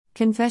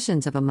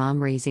Confessions of a Mom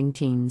Raising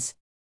Teens.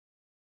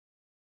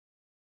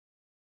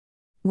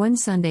 One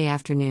Sunday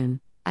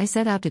afternoon, I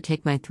set out to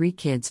take my 3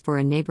 kids for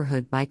a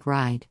neighborhood bike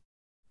ride.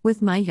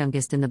 With my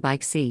youngest in the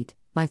bike seat,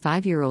 my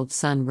 5-year-old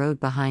son rode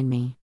behind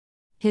me.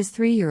 His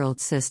 3-year-old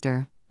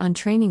sister, on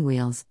training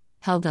wheels,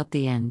 held up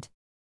the end.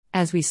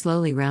 As we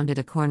slowly rounded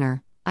a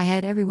corner, I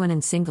had everyone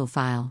in single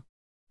file.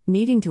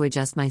 Needing to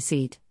adjust my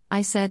seat,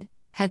 I said,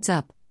 "Heads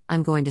up,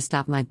 I'm going to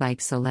stop my bike,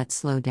 so let's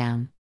slow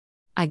down."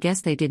 I guess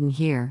they didn't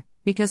hear,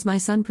 because my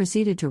son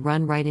proceeded to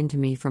run right into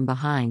me from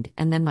behind,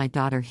 and then my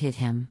daughter hit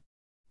him.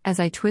 As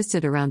I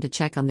twisted around to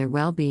check on their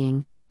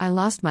well-being, I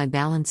lost my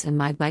balance and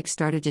my bike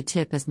started to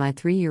tip as my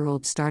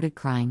 3-year-old started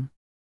crying.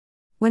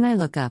 When I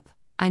look up,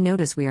 I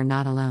notice we are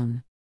not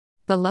alone.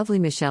 The lovely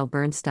Michelle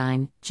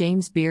Bernstein,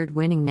 James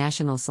Beard-winning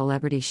national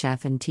celebrity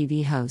chef and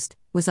TV host,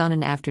 was on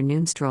an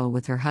afternoon stroll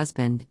with her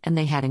husband, and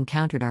they had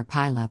encountered our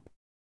pileup.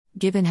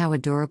 Given how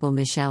adorable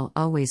Michelle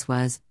always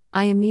was,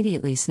 I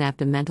immediately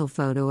snapped a mental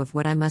photo of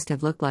what I must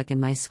have looked like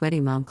in my sweaty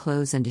mom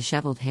clothes and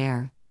disheveled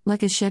hair,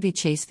 like a Chevy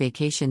Chase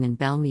Vacation in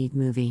Belle Meade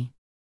movie.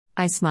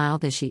 I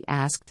smiled as she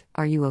asked,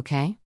 "Are you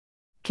okay?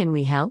 Can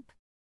we help?"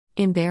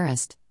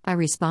 Embarrassed, I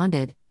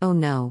responded, "Oh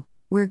no,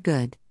 we're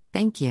good,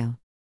 thank you."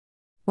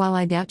 While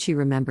I doubt she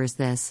remembers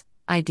this,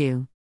 I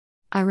do.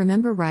 I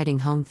remember riding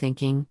home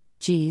thinking,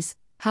 geez,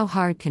 how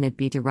hard can it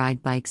be to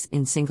ride bikes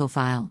in single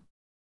file?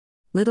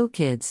 Little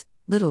kids,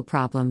 little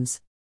problems.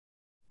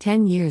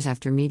 10 years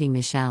after meeting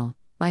Michelle,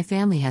 my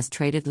family has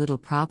traded little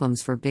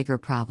problems for bigger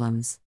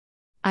problems.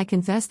 I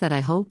confess that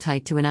I hold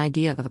tight to an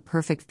idea of a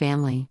perfect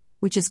family,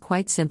 which is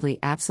quite simply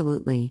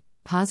absolutely,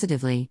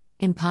 positively,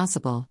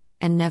 impossible,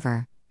 and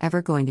never,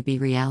 ever going to be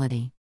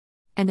reality.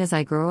 And as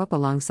I grow up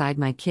alongside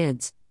my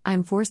kids,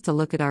 I'm forced to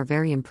look at our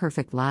very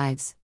imperfect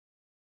lives.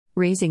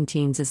 Raising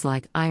teens is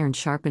like iron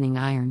sharpening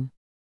iron.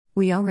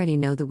 We already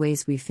know the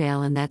ways we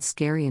fail, and that's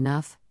scary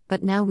enough,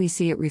 but now we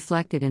see it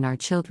reflected in our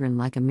children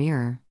like a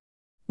mirror.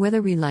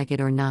 Whether we like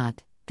it or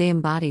not, they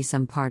embody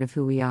some part of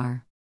who we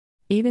are.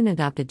 Even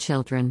adopted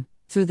children,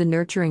 through the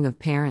nurturing of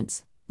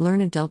parents,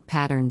 learn adult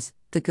patterns,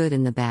 the good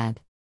and the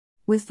bad.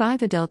 With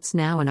 5 adults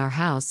now in our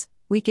house,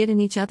 we get in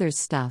each other's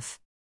stuff.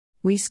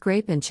 We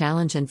scrape and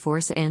challenge and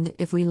force, and,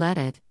 if we let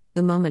it,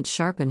 the moments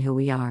sharpen who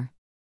we are.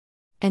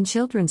 And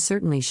children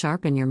certainly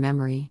sharpen your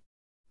memory.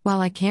 While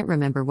I can't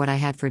remember what I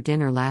had for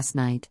dinner last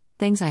night,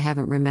 things I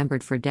haven't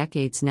remembered for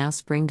decades now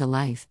spring to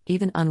life,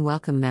 even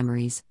unwelcome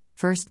memories,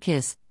 first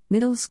kiss,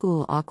 middle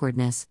school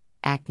awkwardness,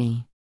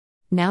 acne.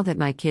 Now that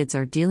my kids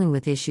are dealing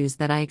with issues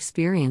that I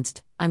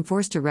experienced, I'm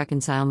forced to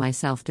reconcile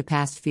myself to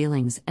past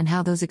feelings and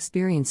how those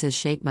experiences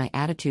shape my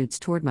attitudes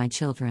toward my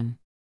children.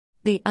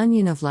 The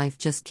onion of life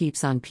just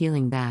keeps on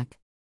peeling back.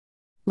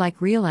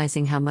 Like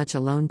realizing how much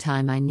alone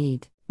time I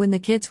need. When the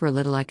kids were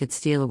little, I could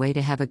steal away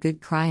to have a good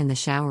cry in the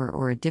shower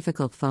or a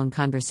difficult phone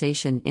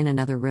conversation in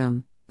another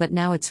room, but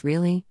now it's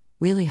really,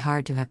 really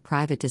hard to have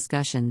private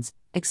discussions,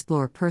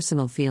 explore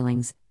personal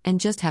feelings, and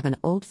just have an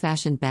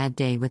old-fashioned bad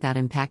day without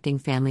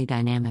impacting family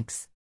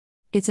dynamics.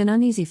 It's an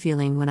uneasy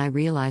feeling when I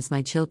realize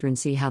my children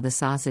see how the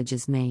sausage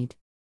is made.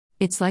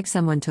 It's like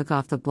someone took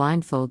off the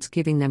blindfolds,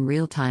 giving them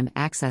real-time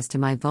access to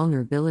my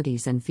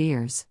vulnerabilities and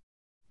fears.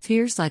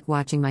 Fears like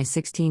watching my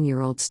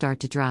 16-year-old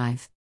start to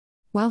drive.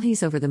 While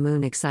he's over the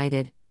moon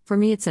excited, for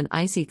me it's an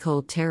icy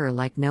cold terror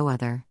like no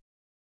other.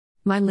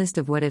 My list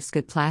of what-ifs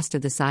could plaster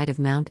the side of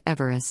Mount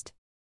Everest.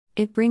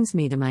 It brings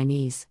me to my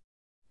knees.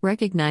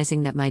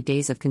 Recognizing that my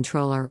days of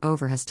control are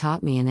over has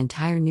taught me an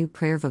entire new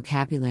prayer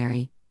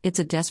vocabulary. It's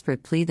a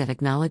desperate plea that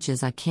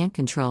acknowledges I can't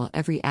control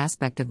every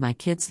aspect of my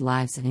kids'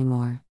 lives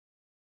anymore.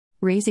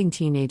 Raising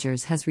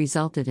teenagers has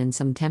resulted in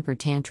some temper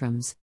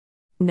tantrums.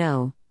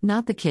 No,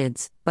 not the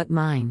kids, but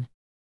mine.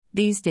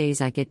 These days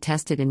I get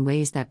tested in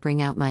ways that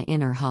bring out my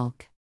inner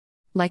Hulk.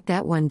 Like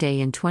that one day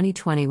in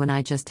 2020 when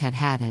I just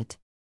had it.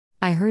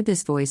 I heard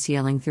this voice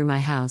yelling through my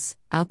house,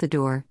 out the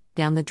door,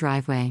 down the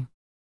driveway.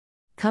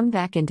 "Come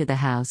back into the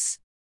house.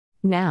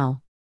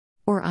 Now.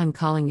 Or I'm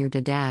calling your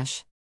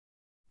dadash."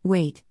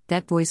 Wait,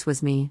 that voice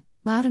was me,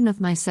 loud enough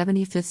my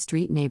 75th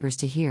Street neighbors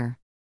to hear.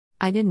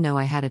 I didn't know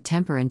I had a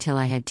temper until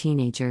I had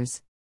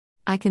teenagers.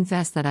 I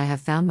confess that I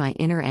have found my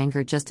inner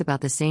anger just about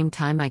the same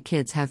time my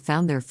kids have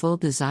found their full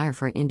desire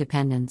for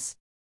independence.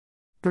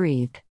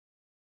 Breathe.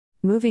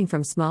 Moving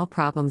from small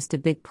problems to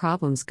big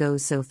problems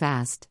goes so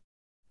fast.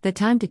 The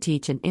time to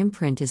teach an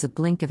imprint is a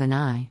blink of an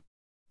eye.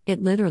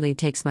 It literally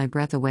takes my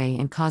breath away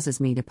and causes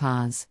me to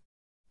pause.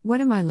 What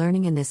am I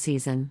learning in this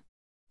season?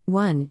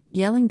 1.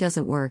 Yelling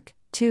doesn't work.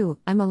 2.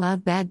 I'm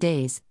allowed bad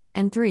days.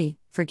 And 3.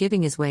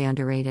 Forgiving is way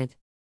underrated.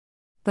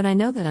 But I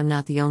know that I'm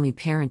not the only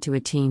parent to a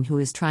teen who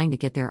is trying to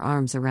get their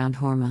arms around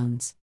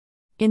hormones.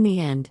 In the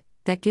end,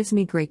 that gives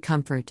me great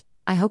comfort.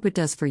 I hope it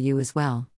does for you as well.